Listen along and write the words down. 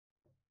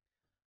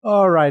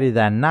Alrighty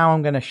then, now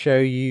I'm going to show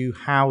you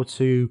how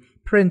to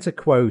print a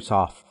quote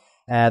off.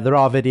 There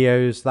are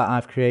videos that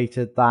I've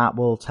created that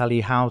will tell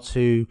you how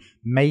to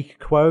make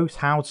a quote,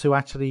 how to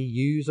actually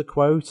use a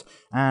quote,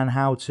 and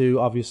how to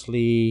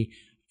obviously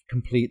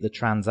complete the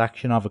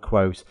transaction of a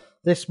quote.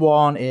 This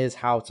one is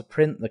how to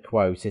print the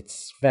quote.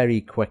 It's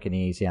very quick and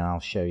easy, and I'll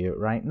show you it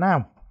right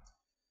now.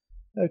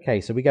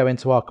 Okay, so we go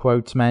into our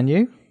quotes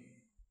menu.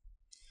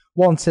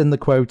 Once in the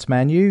quotes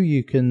menu,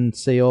 you can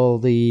see all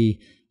the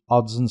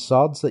odds and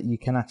sods that you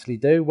can actually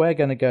do. We're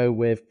going to go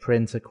with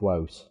print a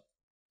quote.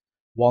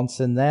 Once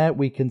in there,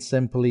 we can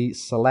simply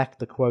select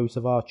the quote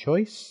of our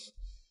choice,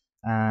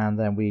 and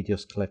then we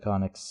just click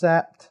on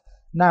accept.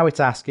 Now it's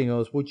asking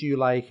us, would you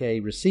like a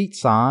receipt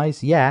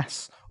size?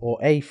 Yes. Or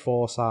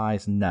A4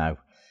 size? No.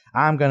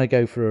 I'm going to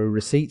go for a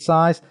receipt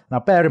size. Now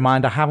bear in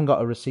mind, I haven't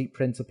got a receipt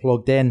printer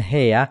plugged in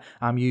here.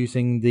 I'm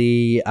using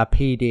the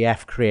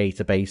PDF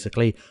creator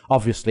basically.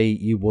 Obviously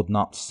you would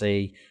not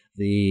see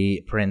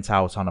the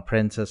printout on a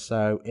printer,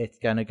 so it's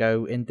going to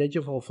go in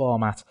digital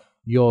format.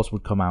 Yours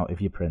would come out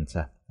of your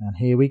printer. And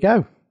here we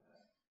go.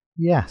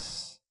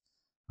 Yes.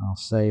 I'll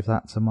save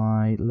that to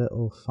my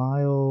little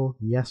file.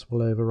 Yes,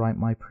 we'll overwrite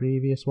my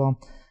previous one.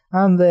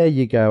 And there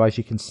you go. As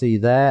you can see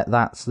there,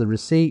 that's the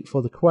receipt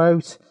for the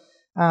quote.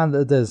 And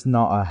there's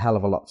not a hell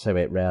of a lot to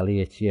it really.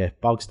 It's your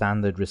bog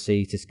standard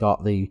receipt. It's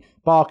got the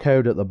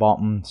barcode at the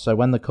bottom, so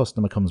when the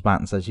customer comes back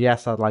and says,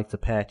 yes, I'd like to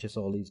purchase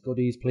all these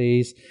goodies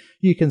please,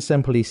 you can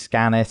simply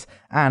scan it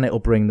and it'll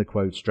bring the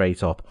quote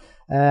straight up.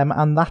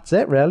 And that's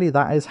it really.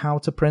 That is how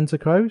to print a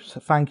quote.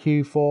 Thank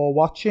you for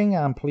watching,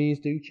 and please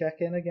do check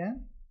in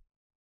again.